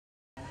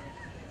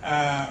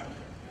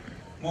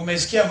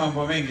mumesikia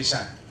mambo mengi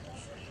sana.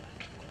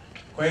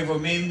 Kwa hivyo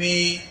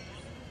mimi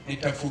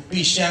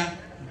nitafupisha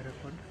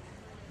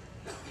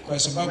kwa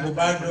sababu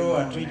bado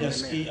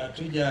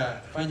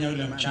hatujafanya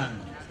ule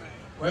mchango.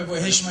 Kwa hivyo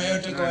heshima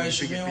yote kwa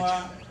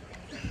waheshimiwa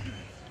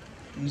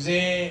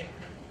mzee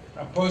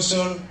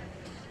apostle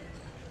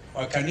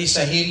wa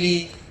kanisa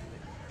hili,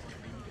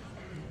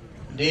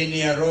 deni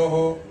ya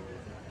roho,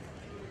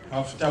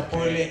 mafuta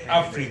pole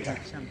Afrika,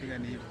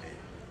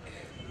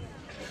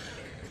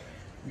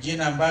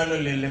 jina ambalo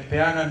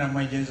lilipeana na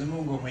Mwenyezi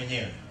Mungu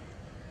mwenyewe.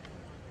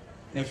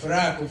 Ni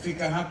furaha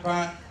kufika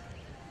hapa.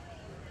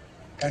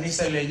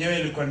 Kanisa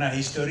lenyewe liko na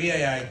historia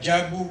ya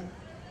ajabu.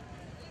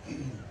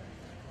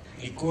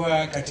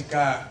 Ilikuwa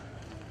katika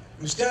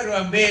mstari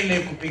wa mbele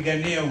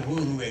kupigania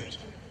uhuru wetu.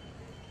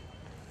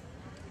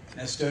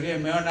 Na historia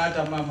imeona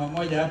hata mama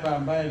moja hapa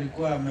ambaye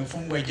alikuwa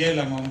amefungwa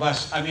jela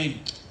Mombasa,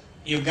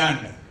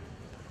 Uganda.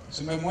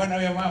 Tumemwona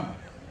huyo mama.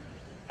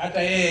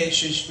 Hata yeye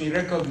should be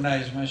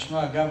recognized,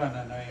 Mheshimiwa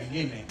Governor na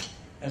wengine,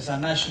 as a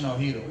national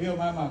hero. Huyo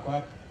mama kwa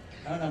hapa,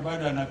 naona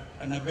bado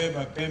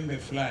anabeba pembe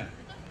fulani.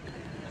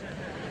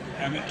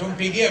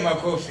 Tumpigie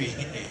makofi.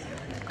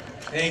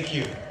 Thank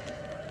you.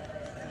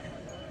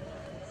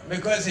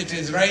 Because it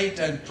is right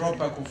and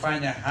proper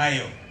kufanya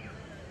hayo.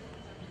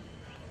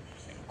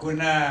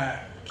 Kuna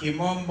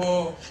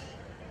kimombo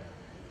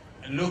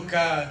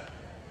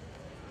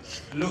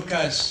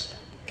Lucas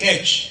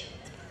Ketch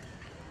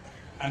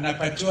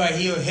anapatiwa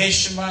hiyo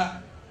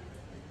heshima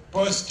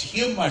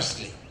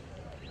posthumously,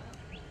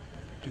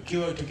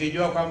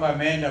 tukijua kwamba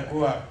ameenda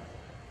kuwa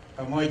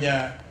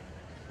pamoja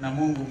na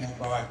Mungu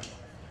muumba wake.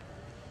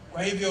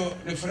 Kwa hivyo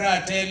ni furaha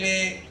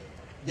tele,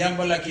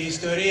 jambo la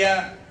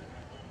kihistoria.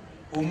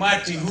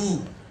 Umati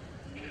huu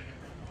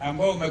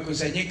ambao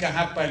umekusanyika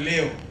hapa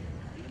leo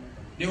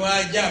ni wa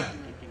ajabu,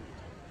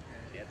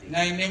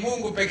 na ni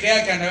Mungu peke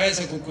yake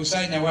anaweza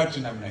kukusanya watu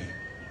namna hii,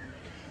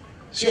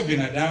 sio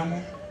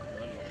binadamu.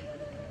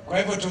 Kwa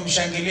hivyo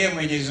tumshangilie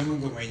Mwenyezi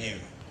Mungu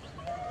mwenyewe.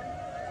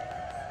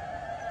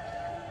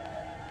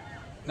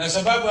 Na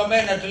sababu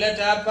ambayo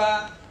inatuleta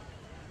hapa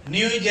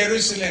New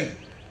Jerusalem,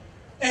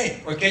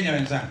 wa Kenya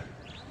wenzangu,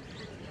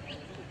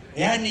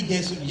 yani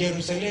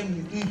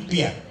Jerusalem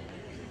mpya.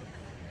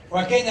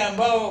 Wakenya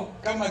ambao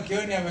kama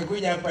Kioni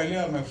amekuja hapa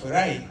leo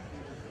amefurahi,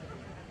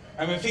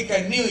 amefika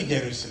New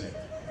Jerusalem.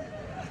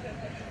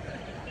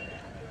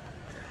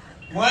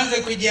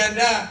 Mwanze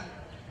kujiandaa.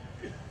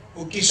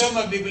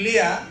 Ukisoma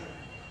Biblia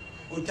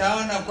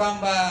utaona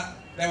kwamba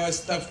there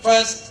was the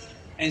first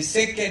and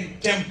second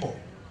temple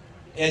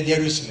ya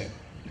Jerusalem.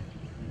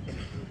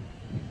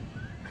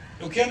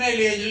 Ukiona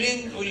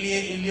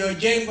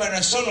iliyojengwa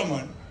na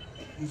Solomon,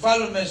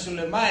 mfalme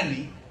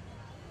Sulemani,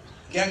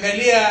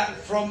 kiangalia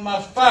from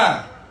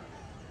afar,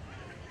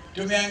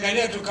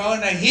 tumeangalia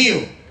tukaona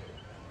hiyo,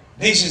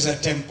 this is a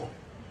temple.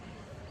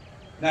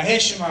 Na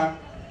heshima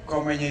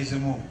kwa Mwenyezi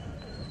Mungu.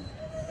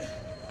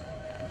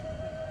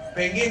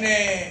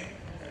 Pengine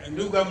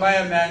ndugu ambaye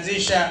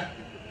ameanzisha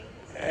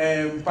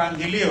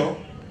mpangilio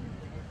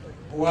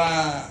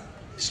wa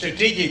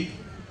strategic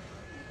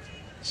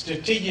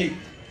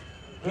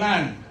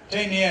plan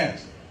 10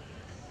 years,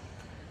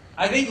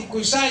 I think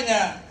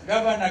kusanya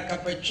Governor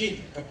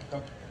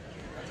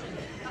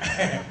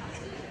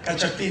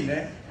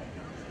Kachapin,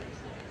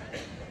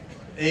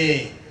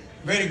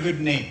 very good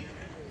name.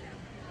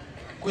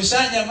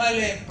 Kusanya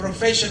male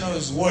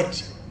professionals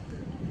wote,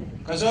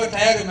 kwa sababu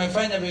tayari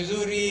umefanya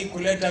vizuri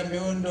kuleta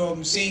miundo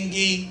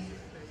msingi,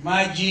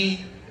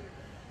 maji,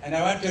 and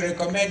I want to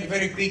recommend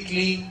very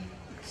quickly,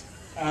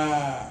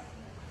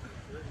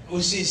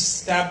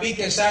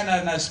 usistabike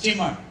sana na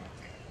stima.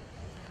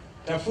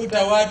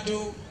 Tafuta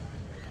watu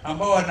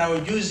ambao wana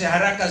ujuzi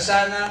haraka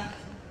sana,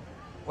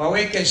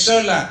 waweke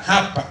solar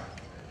hapa.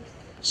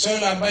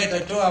 Solar ambayo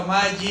itatoa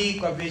maji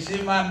kwa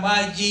visima,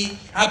 maji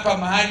hapa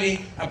mahali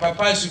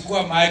hapapaswi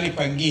kuwa mahali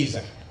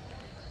pangiza.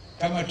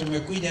 Kama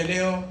tumekuja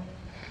leo,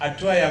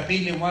 hatua ya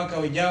pili mwaka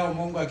ujao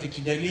Mungu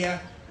akitujalia,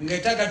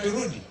 ningetaka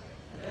turudi.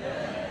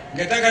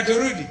 Ningetaka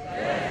turudi.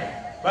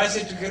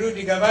 Basi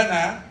tukirudi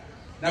gavana,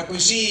 na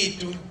kusii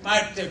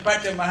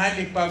tupate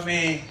mahali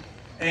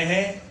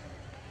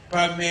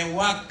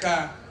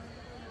pamewaka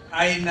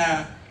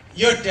aina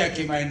yote ya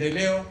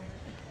kimaendeleo,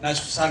 na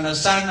sana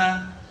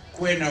sana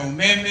kuwe na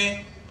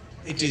umeme.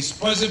 It is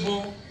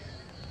possible.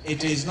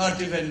 It is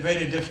not even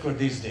very difficult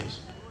these days.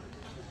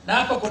 Na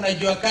hapa kuna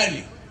jua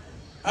kali.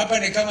 Hapa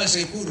ni kama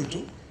Sekuru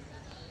tu.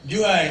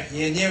 Jua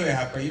yenyewe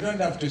hapa. You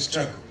don't have to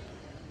struggle.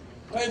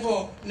 Kwa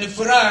hivyo ni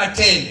furaha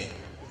tele.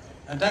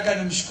 Nataka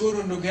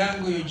nimshukuru ndugu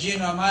yangu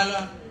Eugene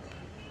Amala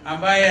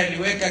ambaye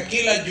aliweka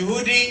kila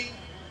juhudi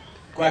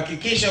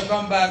kuhakikisha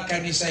kwamba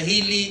kanisa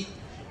hili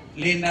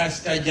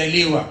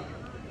linastajaliwa,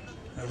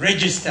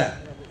 register,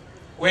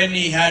 when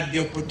he had the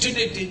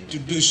opportunity to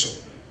do so.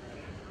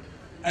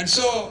 And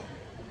so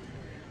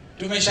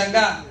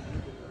tumeshangaa.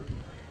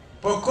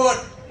 Pokot,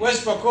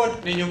 West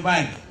Pokot ni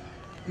nyumbani.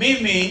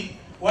 Mimi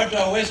watu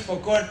wa West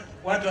Pokot,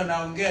 watu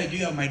wanaongea juu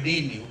ya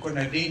madini. Uko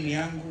na dini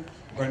yangu,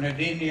 uko na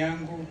dini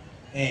yangu.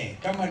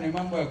 Kama ni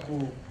mambo ya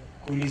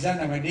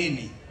kuulizana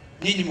madini,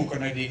 nyinyi mko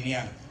na dini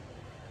yangu.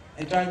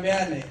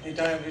 Nitaambiane,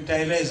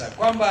 nitaeleza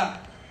kwamba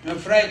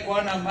nafurahi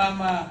kuona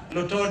mama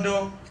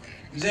Lotodo,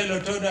 mzee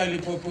Lotodo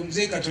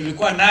alipopumzika,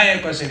 tulikuwa naye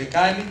kwa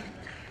serikali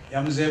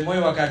ya mzee Moi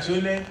wakati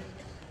ule,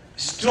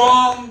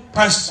 strong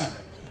person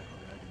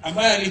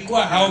ambaye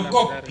alikuwa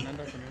haogopi.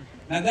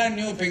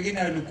 Nadhani huyo pengine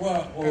alikuwa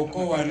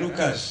ukoo wa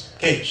Lucas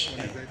Cage.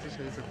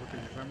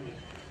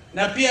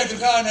 Na pia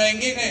tukawa na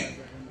wengine.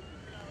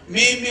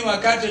 Mimi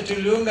wakati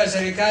tuliunga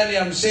serikali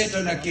ya mseto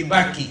na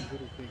Kibaki,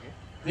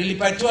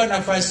 nilipatiwa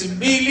nafasi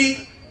 2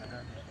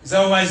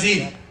 za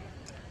waziri.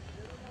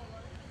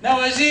 Na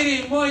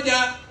waziri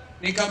mmoja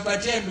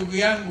nikampatia ndugu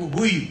yangu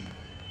huyu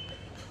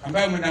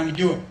ambaye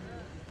mnamjua,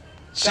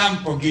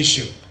 Sampo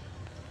Gisho.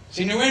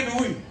 Sini wenu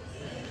huyu?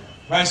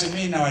 Basi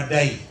mimi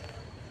nawadai.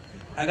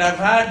 And I've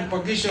heard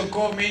Pogisho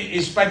call me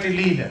his party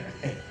leader.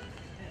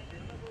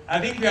 I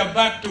think we are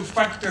back to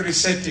factory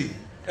setting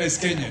as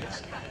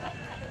Kenyans.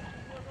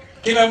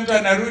 Kila mtu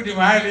anarudi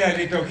mahali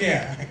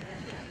alitokea.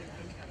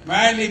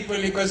 Mahali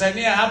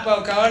polikosania hapa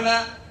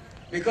ukaona,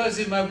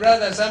 because my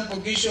brother Sam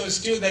Pogisho is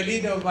still the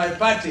leader of my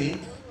party,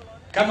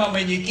 kama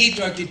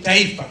mwenyekiti wa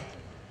kitaifa,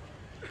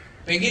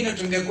 pengine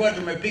tungekuwa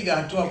tumepiga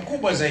hatua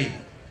kubwa zaidi.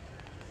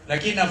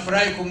 Lakini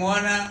nafurahi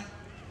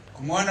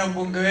kumuona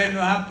mbunge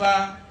wenu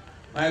hapa,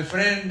 my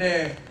friend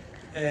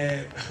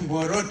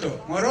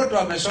Moroto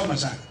amesoma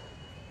sana.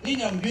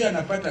 Ninyi mjui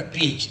anapata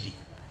PhD.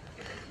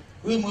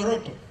 Huyu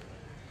Moroto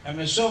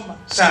amesoma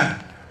sana.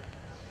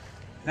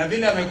 Na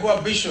vile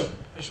amekuwa bishop.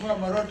 Mheshimiwa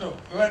Moroto,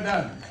 well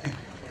done.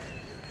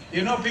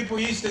 You know, people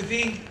used to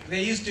think,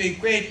 they used to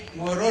equate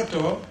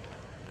Moroto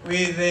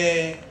with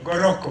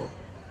Goroko.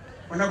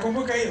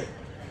 Unakumbuka hiyo?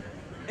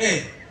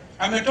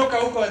 Ametoka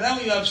huko. Now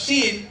you have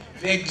seen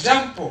the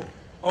example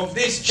of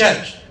this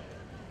church,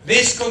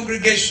 this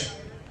congregation,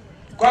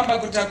 kwamba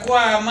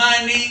kutakuwa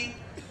amani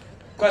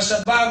kwa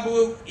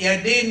sababu ya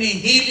dini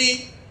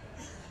hili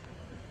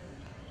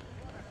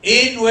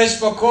in West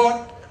Pokot,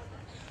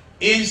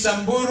 in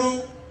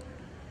Samburu,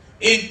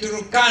 in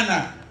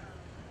Turkana,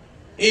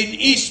 in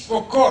East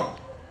Pokot,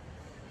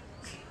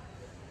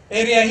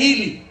 area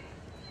hili,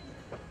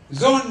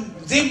 zone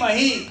zima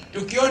hii,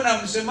 tukiona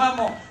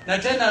msimamo. Na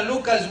tena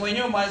Lucas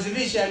mwenyewe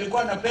mwanzilishi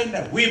alikuwa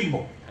anapenda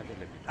wimbo.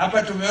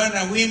 Hapa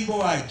tumeona wimbo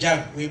wa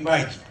ajabu,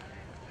 wimbaji,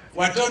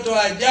 watoto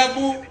wa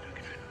ajabu.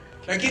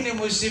 Lakini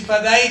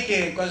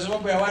msifadhaike kwa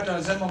sababu ya watu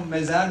wanasema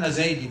mmezaana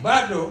zaidi,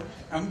 bado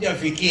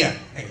hamjafikia.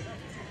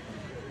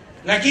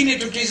 Lakini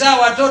tukizaa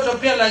watoto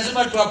pia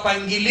lazima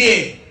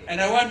tuwapangilie.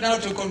 And I want now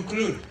to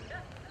conclude.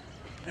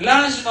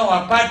 Lazima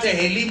wapate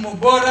elimu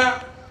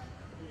bora.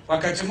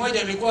 Wakati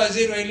mmoja nilikuwa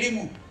waziri wa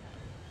elimu,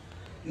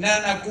 na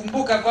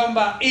nakumbuka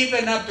kwamba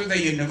even up to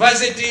the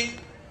university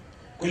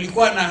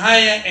kulikuwa na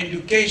Higher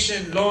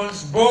Education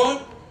Loans Board.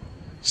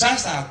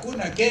 Sasa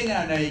hakuna Kenya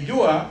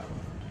anayejua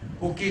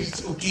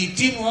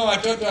ukihitimu wa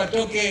watoto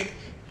watoke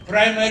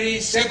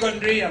primary,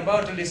 secondary,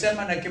 ambao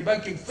tulisema na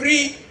Kibaki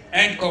free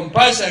and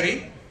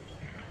compulsory,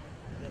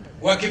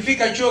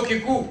 wakifika chuo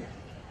kikuu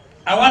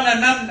hawana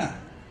namna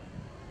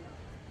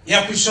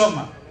ya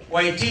kusoma,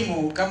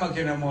 wahitimu kama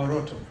kina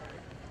Moroto.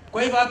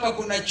 Kwa hivyo hapa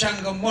kuna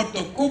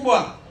changamoto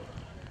kubwa.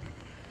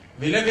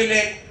 Vile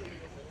vile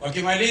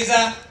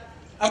wakimaliza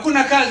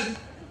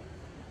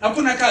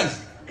hakuna kazi.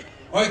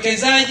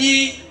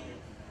 Wawekezaji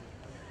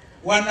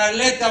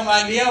wanaleta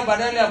mali yao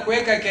badala ya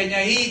kuweka Kenya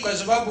hii, kwa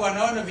sababu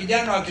wanaona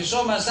vijana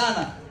wakisoma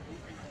sana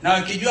na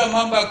wakijua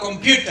mambo ya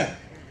kompyuta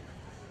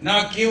na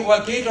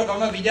wakiitwa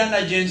kama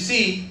vijana Gen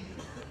Z,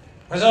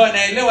 kwa sababu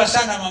wanaelewa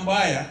sana mambo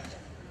haya,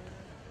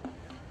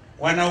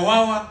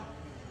 wanauawa,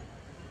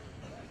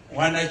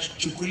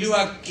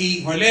 wanachukuliwa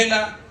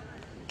kiholela,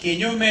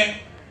 kinyume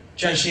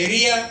cha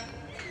sheria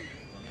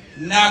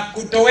na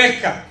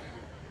kutoweka.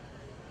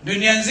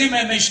 Dunia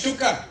nzima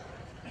imeshtuka.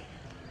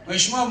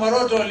 Mheshimiwa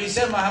Moroto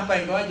alisema hapa,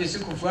 ingawaje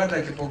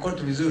sikufuata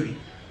Kipokoto vizuri,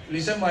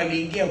 alisema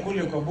aliingia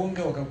kule kwa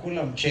bunge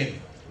wakakula mchele.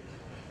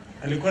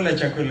 Alikula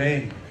chakula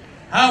yenu.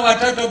 Hawa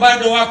watoto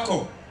bado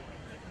wako.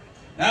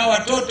 Na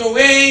watoto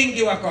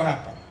wengi wako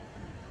hapa.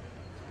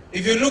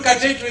 If you look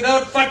at it,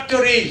 without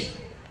factories,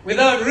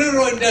 without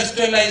rural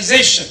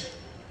industrialization,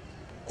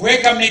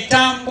 kuweka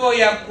mitambo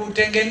ya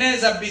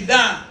kutengeneza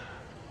bidhaa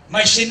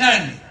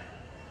mashinani,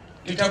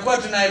 tutakuwa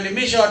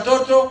tunaelimisha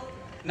watoto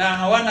na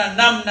hawana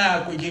namna ya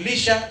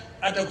kujilisha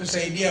hata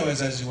kusaidia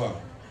wazazi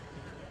wao.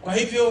 Kwa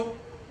hivyo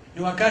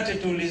ni wakati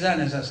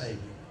tuulizane sasa hivi.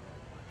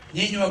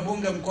 Nyinyi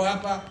wabunge mko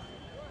hapa,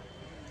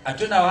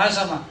 hatuna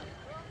uhasama.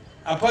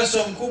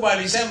 Apostle mkubwa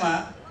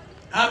alisema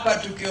hapa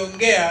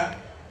tukiongea,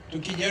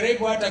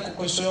 tukijaribu hata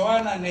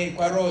kukosoana ni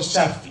kwa roho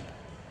safi.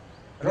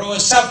 Roho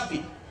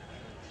safi.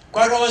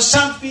 Kwa roho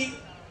safi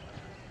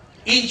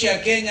nchi ya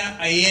Kenya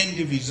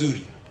haiendi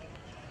vizuri.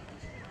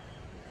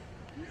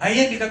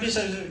 Haiendi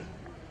kabisa vizuri.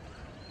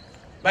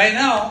 By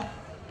now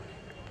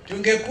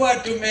tungekuwa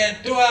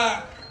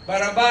tumetoa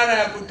barabara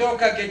ya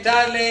kutoka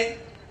Kitale,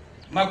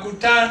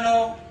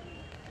 Makutano,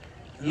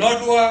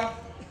 Lodwar,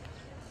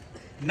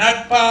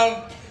 Natpal,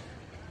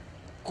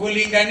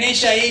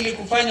 kulinganisha ili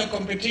kufanya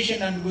competition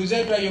na ndugu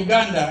zetu wa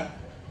Uganda,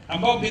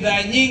 ambao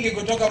bidhaa nyingi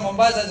kutoka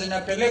Mombasa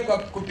zinapelekwa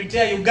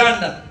kupitia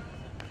Uganda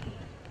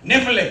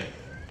Nemle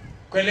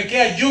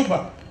kuelekea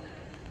Juba.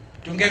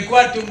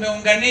 Tungekuwa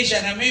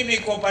tumeunganisha, na mimi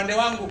kwa upande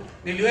wangu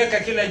niliweka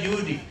kila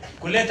juhudi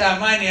kuleta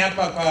amani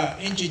hapa kwa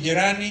nchi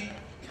jirani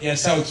ya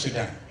South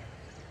Sudan.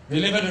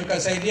 Vile vile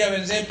tukasaidia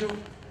wenzetu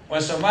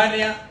wa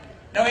Somalia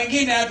na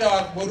wengine hata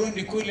wa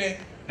Burundi kule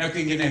na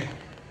kwingineko.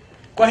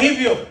 Kwa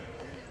hivyo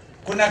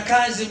kuna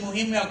kazi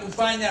muhimu ya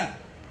kufanya,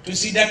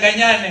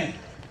 tusidanganyane.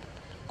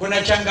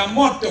 Kuna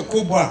changamoto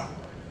kubwa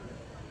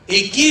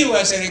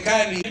ikiwa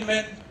serikali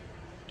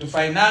to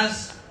finance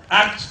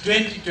Act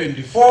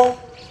 2024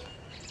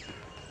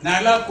 na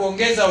ala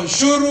kuongeza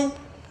ushuru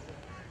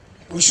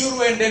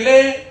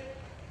uendelee.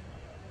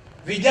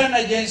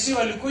 Vijana jensi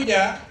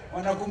walikuja,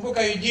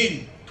 wanakumbuka Eugene,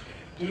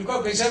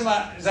 tulikuwa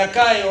kusema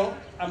Zakayo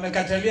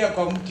amekatalia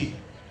kwa mti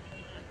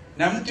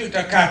na mti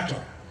utakatwa.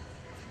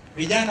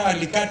 Vijana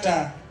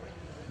walikata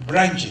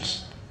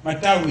branches,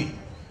 matawi,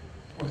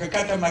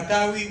 wakakata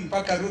matawi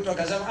mpaka Ruto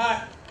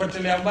akasema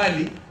potelea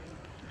mbali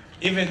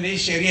even hii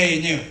sheria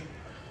yenyewe.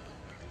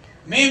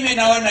 Mimi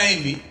naona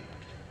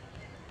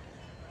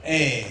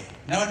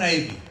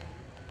hivi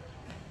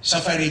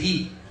safari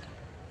hii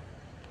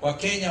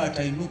Wakenya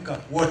watainuka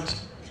wote.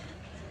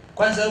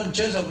 Kwanza huu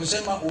mchezo wa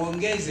kusema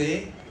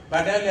uongeze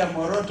badala ya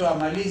Moroto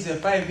amalize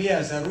 5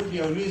 years arudi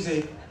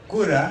aulize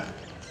kura,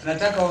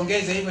 nataka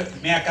ongeze hiyo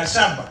miaka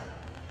 7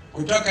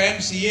 kutoka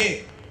MCA,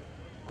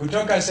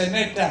 kutoka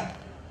seneta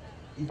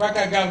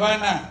mpaka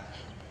gavana,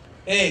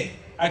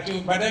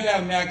 atu badala ya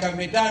miaka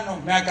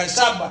 5 miaka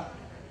 7.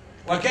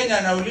 Wakenya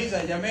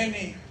anauliza,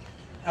 jameni,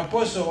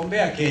 Apostle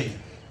ombea Kenya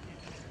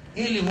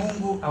ili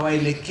Mungu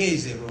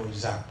awaelekeze roho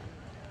zao.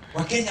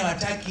 Wakenya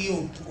wataki hiyo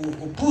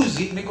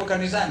upuzi. Niko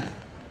kanisani,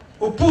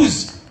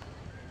 upuzi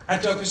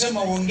hata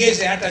kusema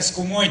uongeze hata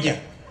siku moja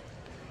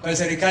kwa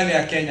serikali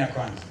ya Kenya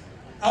kwanza,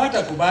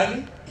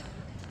 hawatakubali.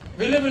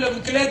 Vile vile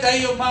mkileta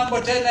hiyo mambo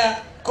tena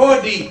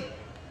kodi,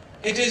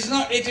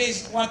 it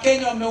is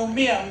Wakenya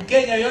wameumia.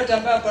 Mkenya yote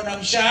ambaye ako na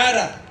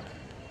mshahara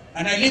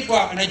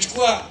analipwa,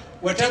 anachukua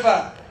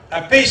whatever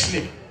a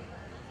payslip,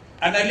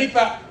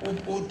 analipa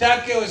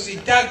utake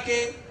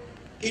usitake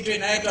kitu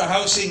inaitwa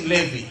housing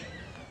levy,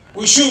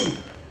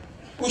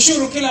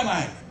 ushuru kila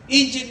mahali.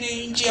 Nchi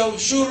ni nchi ya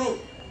ushuru.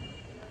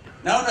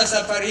 Naona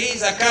safari hii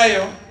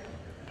Zakayo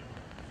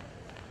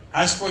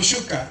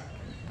asiposhuka,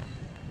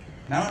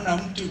 naona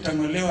mtu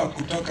utangolewa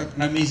kutoka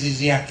na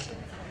mizizi yake.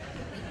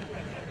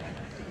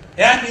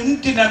 Yaani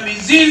mti na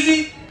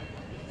mizizi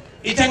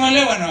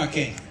itangolewa na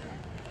Wakenya.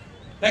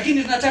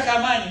 Lakini tunataka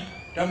amani.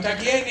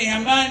 Tunamtakieni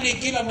amani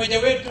kila mmoja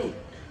wetu,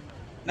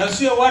 na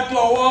usio watu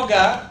wa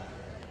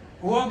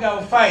uoga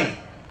ufai.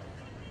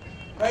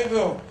 Kwa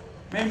hivyo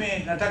mimi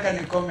nataka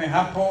nikome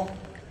hapo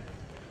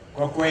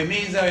kwa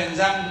kuhimiza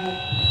wenzangu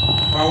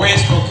wa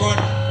West Pokot,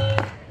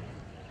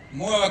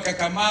 muwe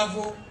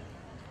wakakamavu.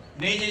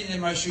 Ninyi ni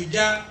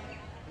mashujaa,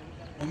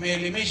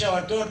 umeelimisha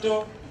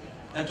watoto,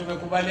 na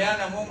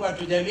tumekubaliana Mungu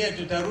atujalie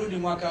tutarudi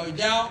mwaka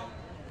ujao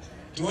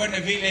tuone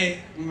vile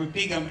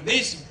mmepiga.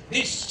 This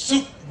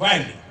Soup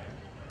Valley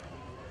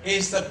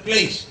is the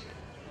place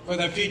for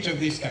the future of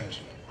this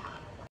country.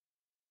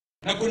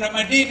 Na kuna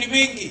madini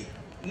mengi,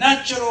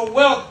 natural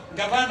wealth,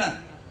 governor,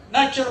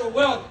 natural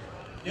wealth.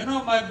 You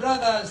know, my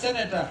brother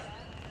Senator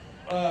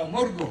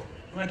Murgo,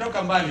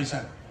 umetoka mbali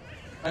sana,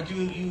 but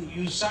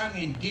you sang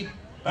in deep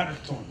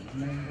baritone,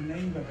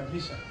 unaimba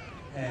kabisa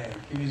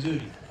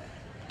vizuri.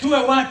 Tuwe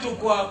watu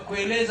kwa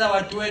kueleza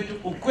watu wetu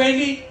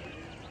ukweli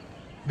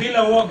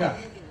bila uoga,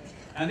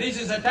 and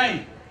this is the time.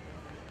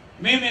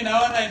 Mimi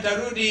naona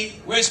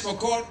nitarudi West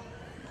Pokot.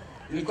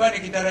 Nilikuwa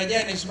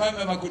nikitarajia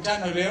nisimame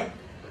makutano leo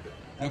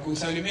na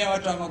kusalimia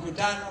watu wa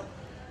makutano,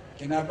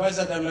 kina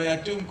Baza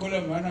Daloyatum kule,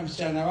 umeona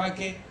msichana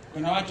wake.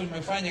 Kuna watu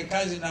nimefanya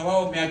kazi na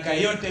wao miaka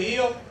yote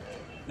hiyo,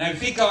 na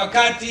ifika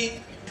wakati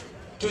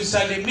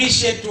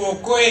tusalimishe,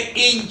 tuokoe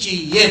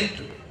nchi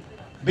yetu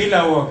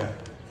bila uoga.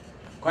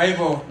 Kwa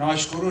hivyo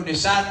nawashukuruni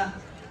sana.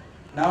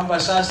 Naomba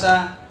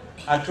sasa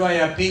hatua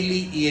ya pili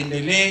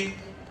iendelee.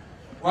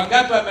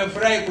 Wangapi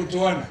wamefurahi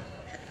kutuona?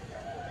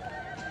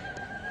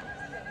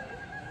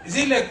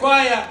 Zile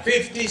kwaya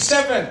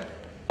 57.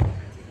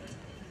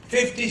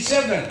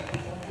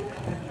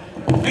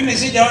 Mimi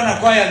sijaona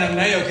kwaya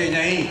namna hiyo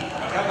Kenya hii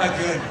kama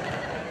kioni.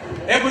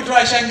 Hebu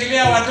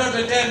tuwashangilia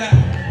watoto tena.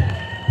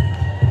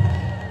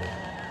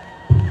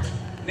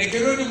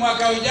 Nikirudi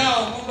mwaka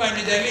ujao, Mungu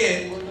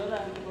anijalie,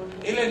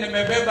 ile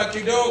nimebeba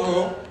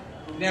kidogo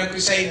ni ya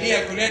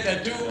kusaidia kuleta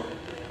tu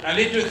a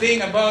little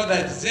thing about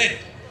that Z,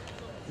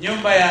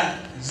 nyumba ya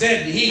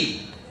Z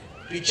hii.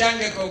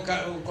 Tuchange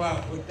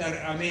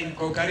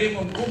kwa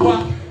ukarimu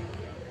mkubwa,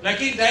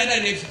 lakini taenda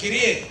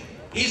nifikirie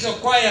hizo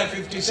kwaya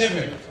 57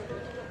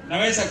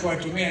 naweza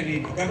kuwatumia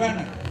nini.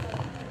 Gavana,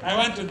 I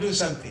want to do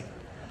something.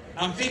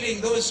 I'm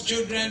feeling those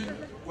children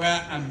were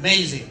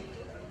amazing.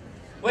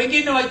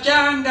 Wengine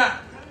wachanga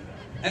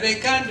and they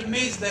can't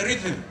miss the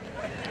rhythm.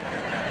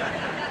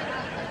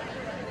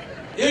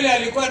 Yule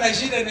alikuwa na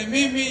shida ni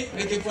mimi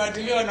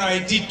nikifuatiliwa na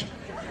Waititu.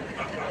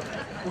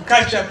 To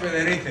catch up with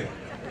the rhythm.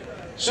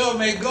 So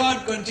may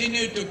God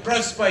continue to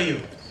prosper you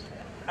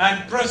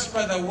and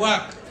prosper the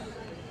work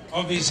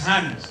of his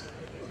hands.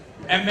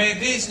 And may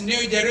this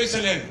new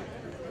Jerusalem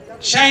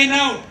shine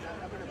out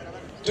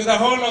to the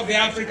whole of the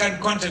African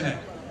continent.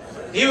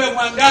 Iwe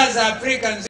mwangaza Afrika